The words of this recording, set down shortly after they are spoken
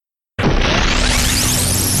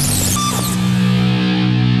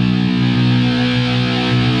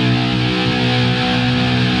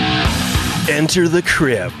Enter the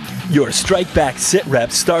crib. Your Strike Back sit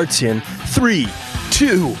rep starts in 3,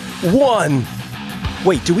 2, 1.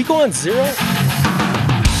 Wait, do we go on 0? All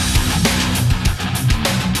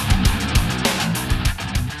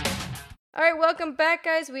right, welcome back,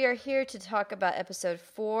 guys. We are here to talk about episode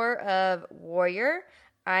 4 of Warrior.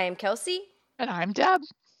 I am Kelsey. And I'm Deb.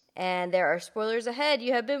 And there are spoilers ahead.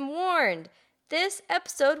 You have been warned. This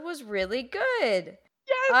episode was really good.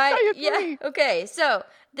 Yes, I agree. Yeah, okay. So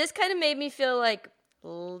this kind of made me feel like,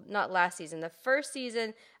 not last season, the first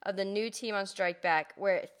season of the new team on Strike Back,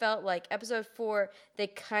 where it felt like episode 4, they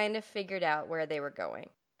kind of figured out where they were going.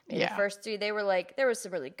 In the first 3, they were like, there were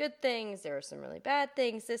some really good things, there were some really bad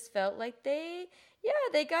things. This felt like they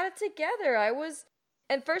got it together.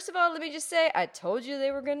 And first of all, let me just say, I told you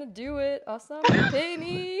they were going to do it. Awesome,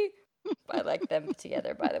 Penny. I like them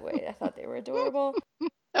together, by the way. I thought they were adorable.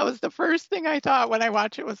 That was the first thing I thought when I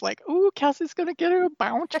watched it, was like, ooh, Kelsey's going to get her a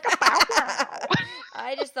bounce.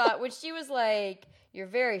 I just thought, when she was like, you're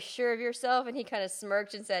very sure of yourself, and he kind of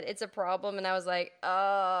smirked and said, it's a problem, and I was like,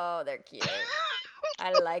 oh, they're cute.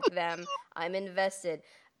 I like them. I'm invested.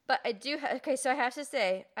 But I do, so I have to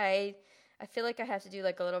say, I feel like I have to do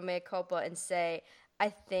like a little mea culpa and say, I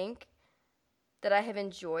think that I have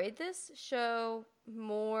enjoyed this show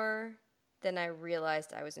more than I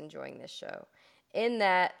realized I was enjoying this show. In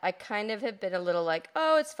that, I kind of have been a little like,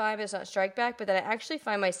 oh, it's fine, but it's not Strike Back. But then I actually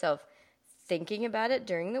find myself thinking about it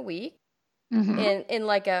during the week. Mm-hmm. In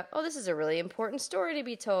like this is a really important story to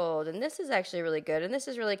be told. And this is actually really good. And this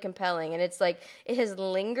is really compelling. And it's like, it has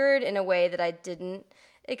lingered in a way that I didn't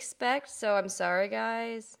expect. So I'm sorry,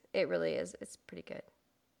 guys. It really is. It's pretty good.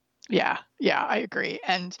 Yeah, I agree.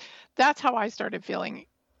 And that's how I started feeling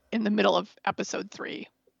in the middle of episode 3.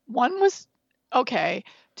 1 was okay.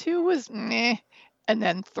 2 was meh. And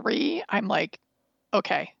then 3, I'm like,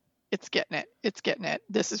 okay, it's getting it.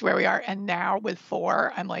 This is where we are. And now with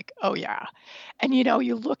 4, I'm like, oh yeah. And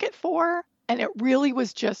you look at 4 and it really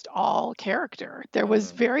was just all character. There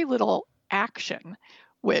was very little action,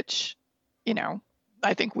 which,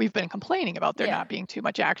 I think we've been complaining about there not being too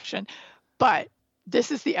much action. But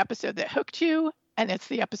this is the episode that hooked you, and it's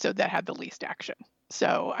the episode that had the least action.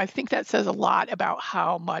 So I think that says a lot about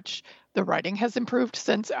how much the writing has improved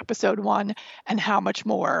since episode 1, and how much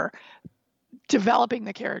more developing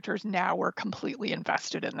the characters, now we're completely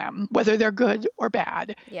invested in them. Whether they're good or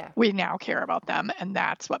bad, we now care about them, and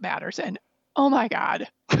that's what matters. And oh my God,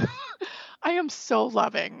 I am so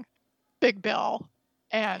loving Big Bill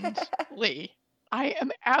and Lee. I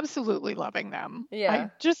am absolutely loving them. Yeah.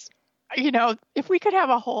 I just, if we could have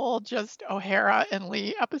a whole just O'Hara and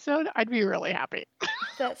Lee episode, I'd be really happy.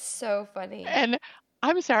 That's so funny. And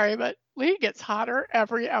I'm sorry, but Lee gets hotter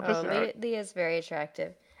every episode. Oh, Lee is very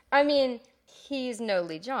attractive. I mean, he's no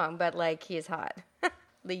Lee Jong, but like, he is hot.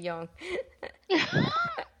 Lee Young.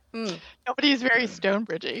 Nobody's very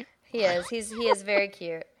Stonebridgey. He is. He is very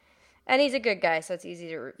cute. And he's a good guy, so it's easy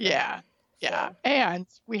to root for. Yeah. And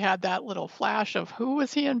we had that little flash of who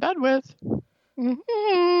was he in bed with.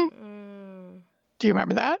 Mm-hmm. Do you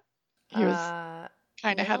remember that? He was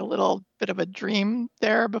kind of had a little bit of a dream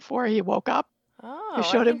there before he woke up. Oh,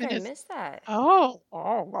 I missed that. Oh,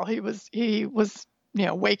 well, he was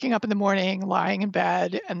waking up in the morning, lying in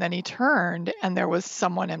bed, and then he turned and there was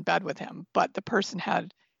someone in bed with him, but the person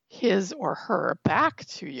had his or her back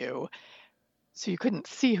to you, so you couldn't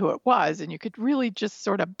see who it was, and you could really just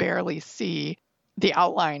sort of barely see the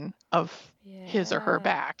outline of his or her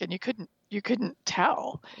back, and you couldn't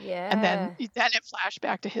tell. Yeah. And then it flashed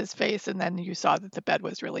back to his face, and then you saw that the bed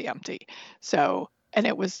was really empty. So, and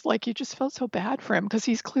it was like you just felt so bad for him because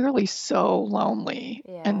he's clearly so lonely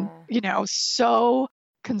and, so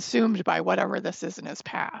consumed by whatever this is in his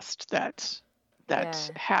past that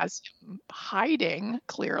has him hiding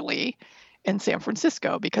clearly in San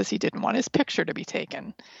Francisco because he didn't want his picture to be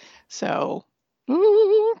taken. So,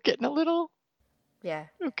 getting a little... Yeah.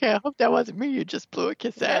 Okay, I hope that wasn't me you just blew a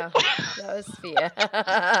kiss at. No, that was Sophia.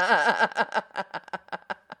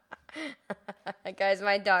 Guys,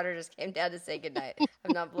 my daughter just came down to say goodnight.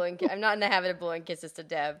 I'm not in the habit of blowing kisses to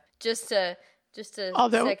Deb. Just a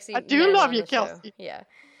Although, sexy. I do love you, Kelsey. Show. Yeah.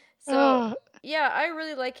 So I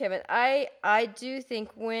really like him, and I do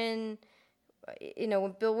think when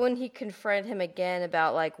when he confronted him again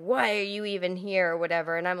about like, why are you even here or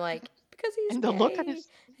whatever, and I'm like, because he's and the gay, look on his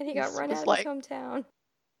and he got run out of his hometown.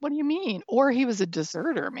 What do you mean? Or he was a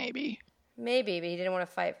deserter, maybe. Maybe, but he didn't want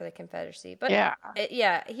to fight for the Confederacy. But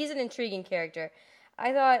he's an intriguing character.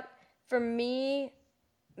 I thought, for me,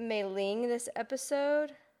 Mei Ling this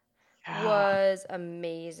episode was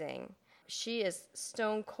amazing. She is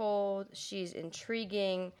stone cold. She's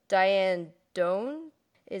intriguing. Diane Doan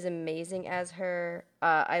is amazing as her.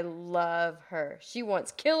 I love her. She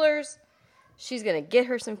wants killers. She's going to get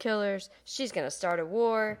her some killers. She's going to start a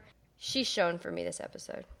war. She's shown for me this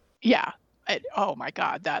episode. Yeah. Oh my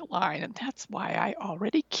God, that line. And that's why I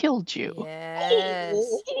already killed you. Yes.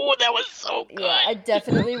 Oh, that was so good. Yeah, I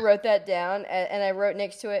definitely wrote that down. And I wrote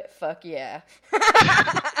next to it, fuck yeah.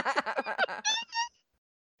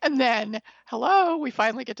 And then, hello, we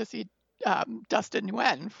finally get to see Dustin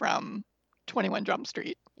Nguyen from 21 Jump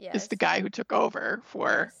Street. Yes. Is the guy who took over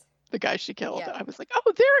for Yes. the guy she killed. Yeah. I was like,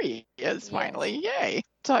 oh, there he is finally. Yes. Yay.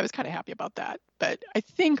 So I was kind of happy about that. But I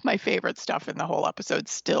think my favorite stuff in the whole episode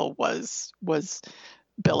still was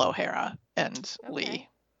Bill O'Hara and Lee.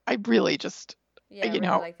 I really just, Yeah, I you really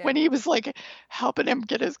know, like that. when he was like helping him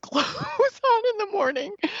get his clothes on in the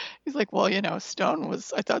morning, he's like, well, you know,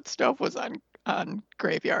 I thought Stove was on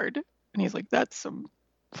Graveyard. And he's like, that's some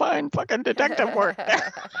fine fucking detective work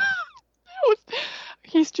there.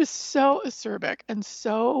 He's just so acerbic and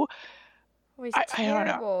so, Oh, he's I don't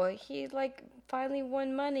know. terrible. He like finally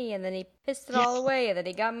won money and then he pissed it all away, and then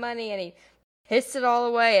he got money and he pissed it all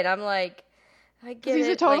away, and I'm like, I get he's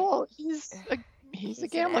it. a total, like, he's a an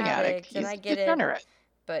gambling addict. and He's I get degenerate. it.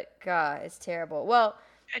 But God, it's terrible. Well,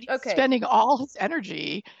 And he's okay. spending all his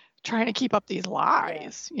energy trying to keep up these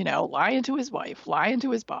lies, you know, lying to his wife, lying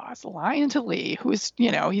to his boss, lying to Lee, who's,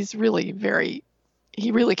 you know, he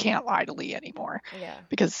really can't lie to Lee anymore. Yeah.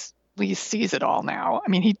 Because Lee sees it all now. I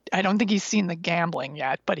mean, I don't think he's seen the gambling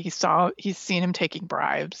yet, but he's seen him taking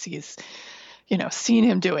bribes. He's, you know, seen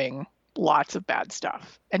him doing lots of bad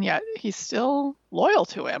stuff, and yet he's still loyal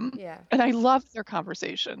to him. Yeah. And I love their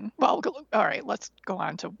conversation. Well, all right, let's go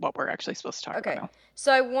on to what we're actually supposed to talk about now.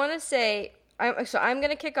 So I want to say, I'm going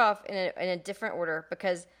to kick off in a different order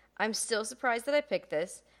because I'm still surprised that I picked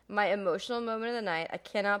this. My emotional moment of the night. I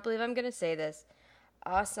cannot believe I'm going to say this.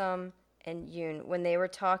 Awesome and Yoon, when they were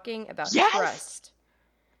talking about trust.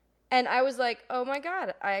 And I was like, oh my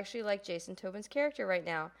God, I actually like Jason Tobin's character right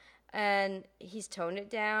now. And he's toned it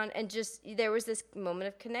down, and just there was this moment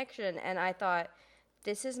of connection, and I thought,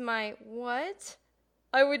 this is my what?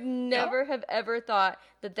 I would never have ever thought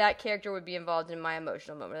that character would be involved in my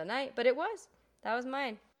emotional moment of the night, but it was. That was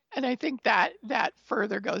mine. And I think that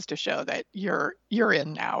further goes to show that you're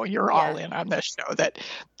in now. You're all in on this show. That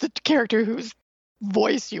the character whose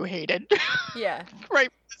voice you hated, yeah, right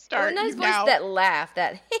from the start. And his voice, that laugh,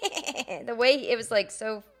 that the way it was like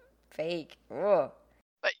so fake. Ugh.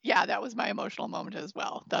 But yeah, that was my emotional moment as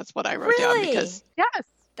well. That's what I wrote down because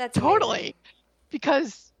that's totally amazing.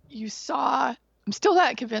 Because you saw. I'm still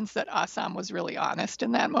not convinced that Assam was really honest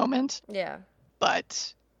in that moment. Yeah.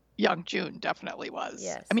 But Young Jun definitely was.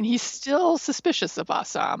 Yes. I mean, he's still suspicious of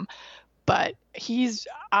Assam, but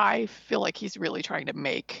I feel like he's really trying to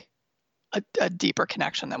make a deeper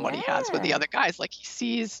connection than what he has with the other guys. Like he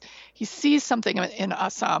sees something in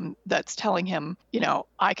Assam that's telling him, you know,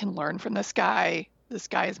 I can learn from this guy. This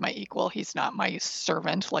guy is my equal. He's not my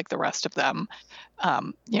servant like the rest of them.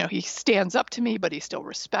 You know, he stands up to me, but he still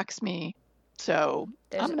respects me. So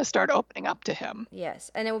I'm going to start opening up to him.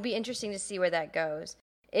 Yes, and it will be interesting to see where that goes.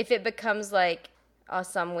 If it becomes like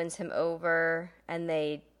Assam wins him over and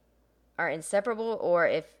they are inseparable, or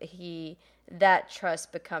if that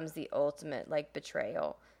trust becomes the ultimate like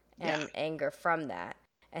betrayal and anger from that.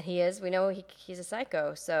 And we know he's a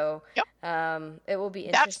psycho, so it will be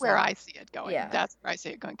interesting. That's where I see it going. Yeah. That's where I see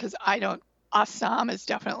it going, because Assam is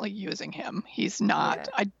definitely using him. He's not,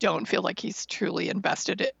 I don't feel like he's truly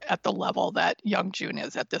invested at the level that Young Jun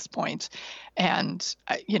is at this point. And,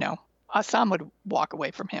 you know, Assam would walk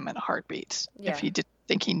away from him in a heartbeat if he didn't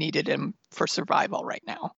think he needed him for survival right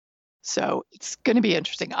now. So it's going to be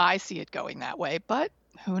interesting. I see it going that way, but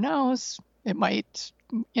who knows? It might,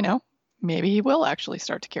 you know, maybe he will actually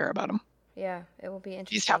start to care about him. Yeah, it will be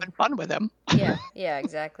interesting. He's having fun with him. Yeah,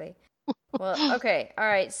 exactly. Well, okay. All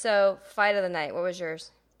right. So, fight of the night. What was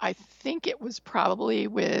yours? I think it was probably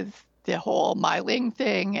with the whole My Ling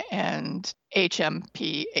thing and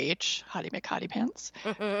HMPH, Hottie McHottie Pants.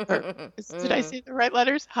 Did I say the right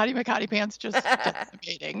letters? Hottie McHottie Pants just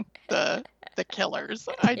decimating the killers.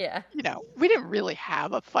 You know, we didn't really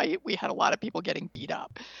have a fight. We had a lot of people getting beat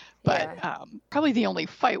up. But probably the only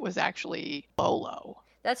fight was actually Bolo.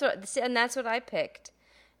 That's what I picked.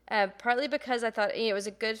 Partly because I thought it was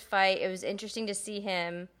a good fight. It was interesting to see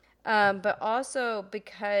him, but also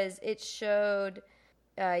because it showed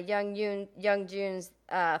Young Jun's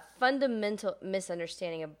fundamental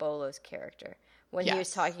misunderstanding of Bolo's character when he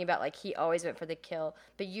was talking about like he always went for the kill,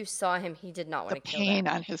 but you saw him. He did not want to kill. The pain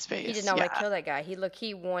on his face. He did not want to kill that guy.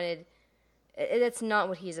 He wanted. That's not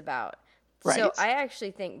what he's about. Right. So I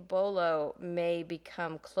actually think Bolo may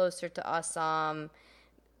become closer to Assam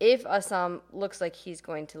if Assam looks like he's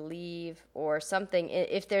going to leave or something,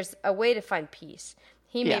 if there's a way to find peace,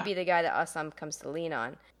 he may be the guy that Assam comes to lean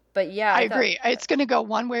on. But yeah, I agree. It's going to go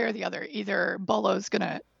one way or the other. Either Bolo's going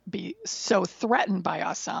to be so threatened by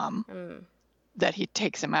Assam that he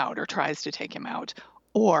takes him out or tries to take him out,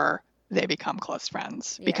 or they become close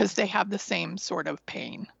friends because they have the same sort of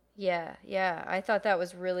pain. Yeah. I thought that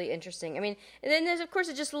was really interesting. I mean, and then of course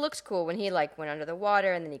it just looks cool when he like went under the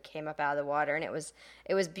water and then he came up out of the water, and it was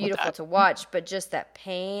beautiful to watch. But just that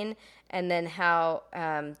pain, and then how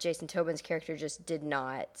Jason Tobin's character just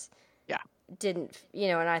didn't,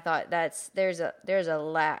 and I thought there's a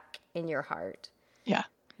lack in your heart. Yeah.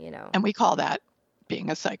 And we call that being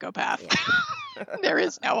a psychopath. Yeah. There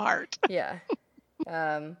is no heart. Yeah.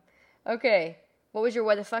 Okay. What was your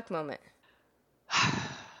what the fuck moment?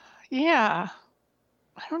 Yeah.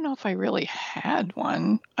 I don't know if I really had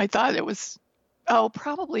one. I thought it was,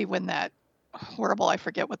 probably when that horrible, I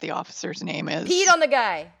forget what the officer's name is. Peed on the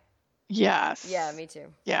guy. Yes. Yeah, me too.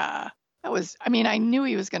 Yeah. That was, I mean, I knew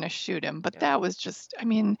he was going to shoot him, but that was just, I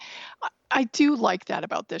mean, I do like that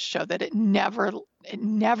about this show, that it never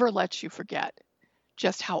lets you forget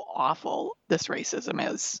just how awful this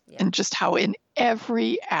racism is, and just how in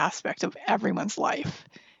every aspect of everyone's life,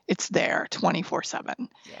 it's there 24/7.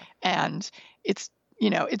 Yeah. And it's,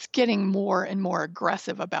 it's getting more and more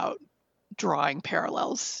aggressive about drawing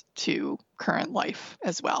parallels to current life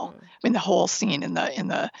as well. I mean, the whole scene in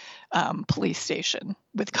the police station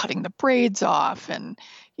with cutting the braids off, and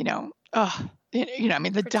I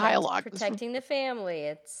mean, the dialogue, protecting the family.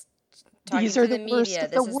 It's these are the media. This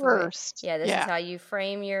is the worst. This is how you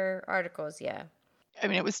frame your articles. Yeah. I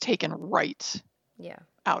mean, it was taken right.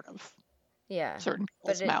 Out of. Certain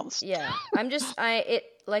people's mouths. Yeah.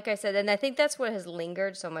 Like I said, and I think that's what has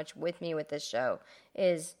lingered so much with me with this show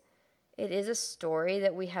is. It is a story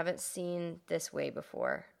that we haven't seen this way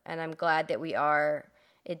before, and I'm glad that we are.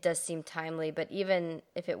 It does seem timely, but even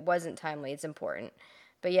if it wasn't timely, it's important.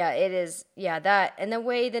 But yeah, it is. Yeah, that, and the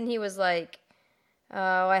way then he was like,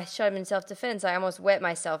 "Oh, I shot him in self-defense. I almost wet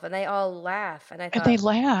myself," and they all laugh, and I thought, and they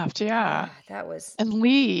laughed. Yeah, that was. And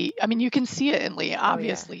Lee, I mean, you can see it in Lee.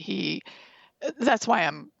 Obviously, that's why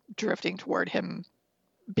I'm drifting toward him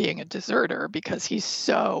being a deserter, because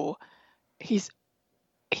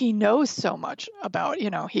he knows so much about,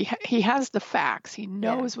 he has the facts. He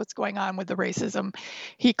knows what's going on with the racism.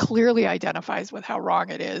 He clearly identifies with how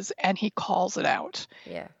wrong it is, and he calls it out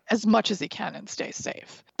as much as he can and stays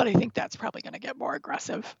safe. But I think that's probably going to get more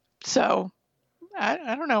aggressive. So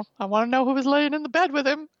I don't know. I want to know who was laying in the bed with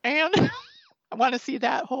him, and I want to see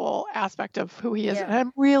that whole aspect of who he is. And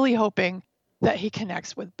I'm really hoping that he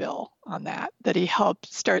connects with Bill on that he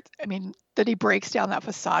helps that he breaks down that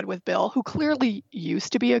facade with Bill, who clearly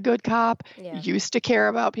used to be a good cop, used to care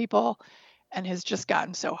about people, and has just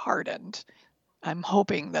gotten so hardened. I'm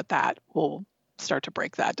hoping that will start to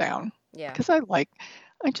break that down. Yeah. Because I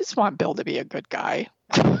just want Bill to be a good guy.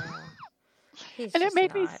 And it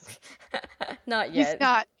made me not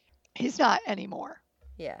yet. He's not anymore.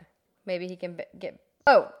 Yeah. Maybe he can get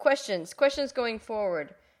questions going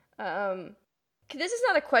forward. This is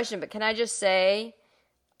not a question, but can I just say,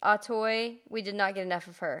 Atoy, we did not get enough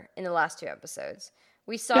of her in the last 2 episodes.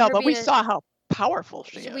 We saw her, but we saw how powerful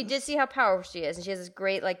she is. We did see how powerful she is, and she has this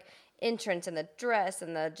great entrance and the dress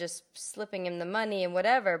and the just slipping him the money and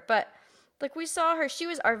whatever. But we saw her; she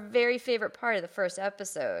was our very favorite part of the first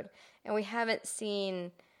episode, and we haven't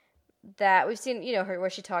seen that. We've seen her where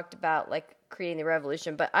she talked about creating the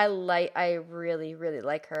revolution, but I really, really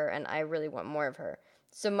like her, and I really want more of her.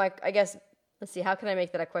 So I guess. Let's see, how can I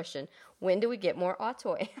make that a question? When do we get more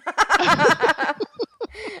Atoy?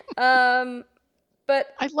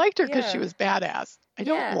 But I liked her because she was badass. I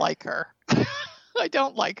don't like her. I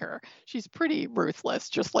don't like her. She's pretty ruthless,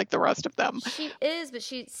 just like the rest of them. She is, but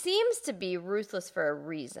she seems to be ruthless for a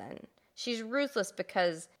reason. She's ruthless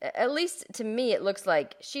because, at least to me, it looks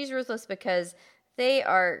like she's ruthless because they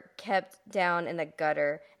are kept down in the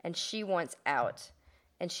gutter and she wants out.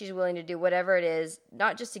 And she's willing to do whatever it is,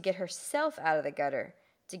 not just to get herself out of the gutter,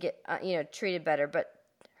 to get treated better, but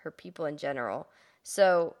her people in general.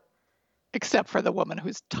 So, except for the woman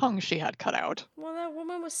whose tongue she had cut out. Well, that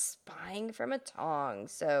woman was spying from a tongue,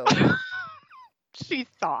 so she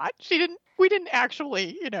thought we didn't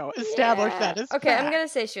actually, establish that as okay. fact. I'm gonna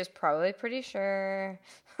say she was probably pretty sure.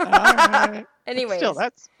 All right. Anyways, still,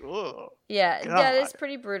 that's that is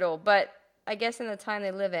pretty brutal. But I guess in the time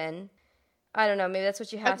they live in. I don't know. Maybe that's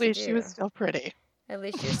what you have to do. At least she was still pretty. At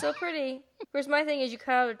least she was still pretty. Whereas my thing is you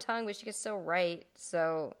cut out her tongue, but she can still write.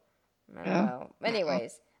 So, I don't know.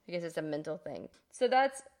 Anyways, I guess it's a mental thing. So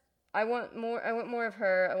that's I want more of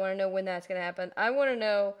her. I want to know when that's going to happen. I want to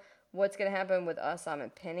know what's going to happen with Assam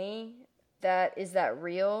and Penny. Is that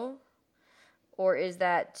real? Or is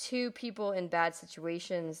that two people in bad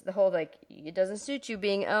situations, the whole, like, it doesn't suit you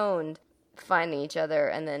being owned, finding each other,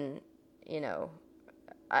 and then, you know,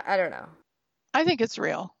 I don't know. I think it's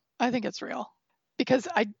real. Because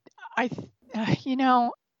I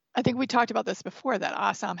think we talked about this before, that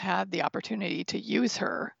Assam had the opportunity to use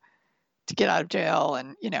her to get out of jail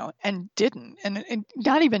and didn't. And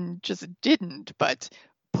not even just didn't, but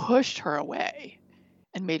pushed her away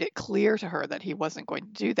and made it clear to her that he wasn't going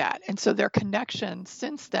to do that. And so their connection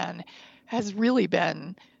since then has really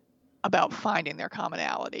been about finding their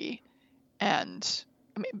commonality. And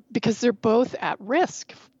because they're both at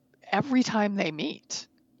risk every time they meet.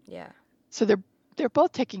 Yeah. So they're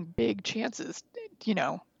both taking big chances,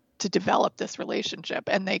 to develop this relationship.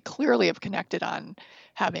 And they clearly have connected on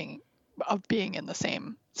of being in the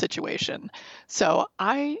same situation. So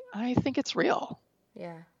I think it's real.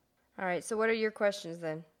 Yeah. All right. So what are your questions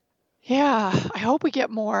then? Yeah, I hope we get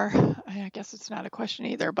more. I guess it's not a question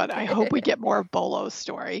either, but I hope we get more of Bolo's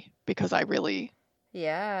story, because I really.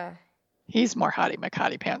 Yeah. He's more Hottie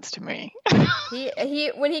McHottie Pants to me.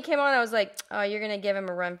 He when he came on, I was like, oh, you're gonna give him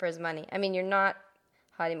a run for his money. I mean, you're not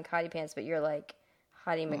Hottie McHottie Pants, but you're like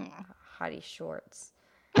Hottie McHottie Shorts.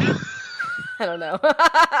 I don't know.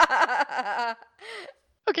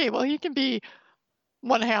 Okay, well, he can be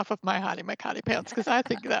one half of my Hottie McHottie Pants, because I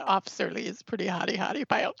think that Officer Lee is pretty Hottie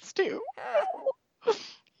Pants too.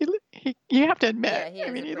 You have to admit.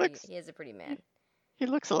 Yeah, he is a pretty man. He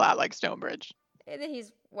looks a lot like Stonebridge. And then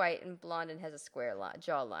he's white and blonde and has a square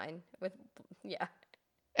jawline with,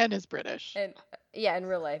 and is British. And in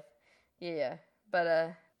real life, yeah.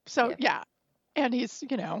 But so yeah, and he's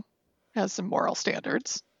has some moral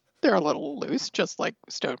standards. They're a little loose, just like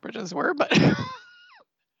Stonebridge's were, but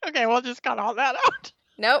okay, we'll just cut all that out.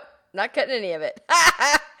 Nope, not cutting any of it.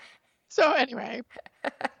 So anyway,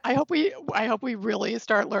 I hope we really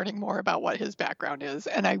start learning more about what his background is,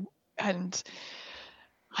 and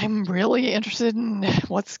I'm really interested in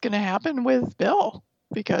what's going to happen with Bill,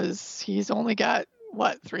 because he's only got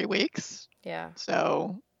 3 weeks. Yeah.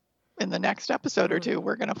 So in the next episode or two,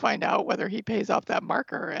 we're going to find out whether he pays off that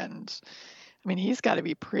marker, and I mean, he's got to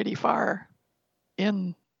be pretty far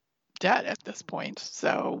in debt at this point.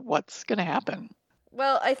 So what's going to happen?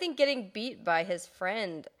 Well, I think getting beat by his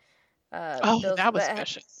friend. That was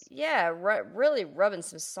vicious. Yeah, really rubbing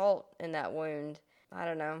some salt in that wound. I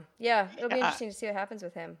don't know. Yeah, it'll be interesting to see what happens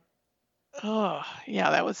with him. Oh, yeah,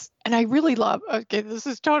 that was, and I really love, okay, this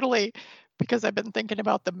is totally because I've been thinking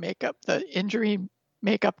about the injury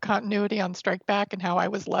makeup continuity on Strike Back and how I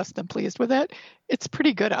was less than pleased with it. It's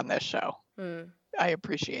pretty good on this show. I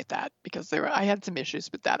appreciate that, because I had some issues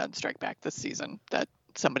with that on Strike Back this season, that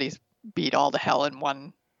somebody's beat all to hell in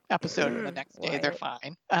one episode and the next day they're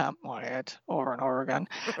fine. Wyatt, over and over again.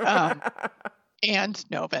 And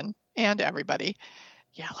Novin and everybody.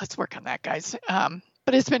 Yeah, let's work on that, guys.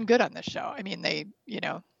 But it's been good on this show. I mean,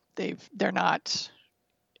 they're not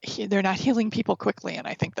healing people quickly, and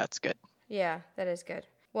I think that's good. Yeah, that is good.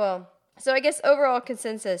 Well, so I guess overall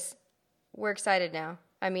consensus, we're excited now.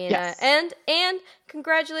 I mean, yes. And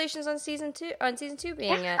congratulations on season 2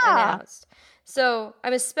 being announced. So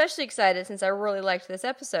I'm especially excited, since I really liked this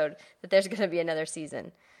episode, that there's going to be another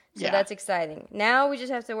season. So that's exciting. Now we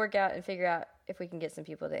just have to work out and figure out if we can get some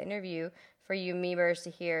people to interview for you Meebers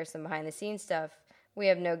to hear some behind-the-scenes stuff. We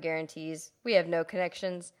have no guarantees. We have no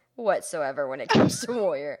connections whatsoever when it comes to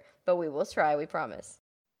Warrior. But we will try, we promise.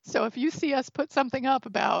 So if you see us put something up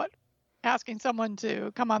about asking someone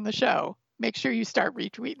to come on the show, make sure you start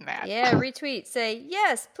retweeting that. Yeah, retweet. Say,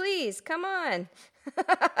 yes, please, come on.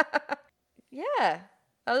 Yeah.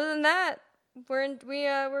 Other than that, we're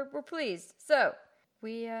pleased. So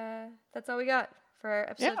that's all we got for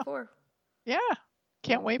episode 4. Yeah.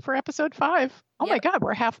 Can't wait for episode 5. Oh my God,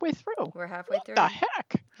 we're halfway through. We're halfway through. What the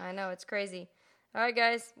heck? I know, it's crazy. All right,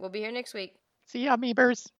 guys, we'll be here next week. See ya,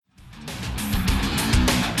 Meebers.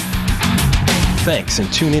 Thanks,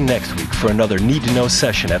 and tune in next week for another Need to Know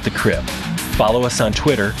session at the Crib. Follow us on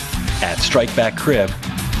Twitter @StrikebackCrib.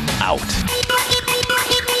 Out.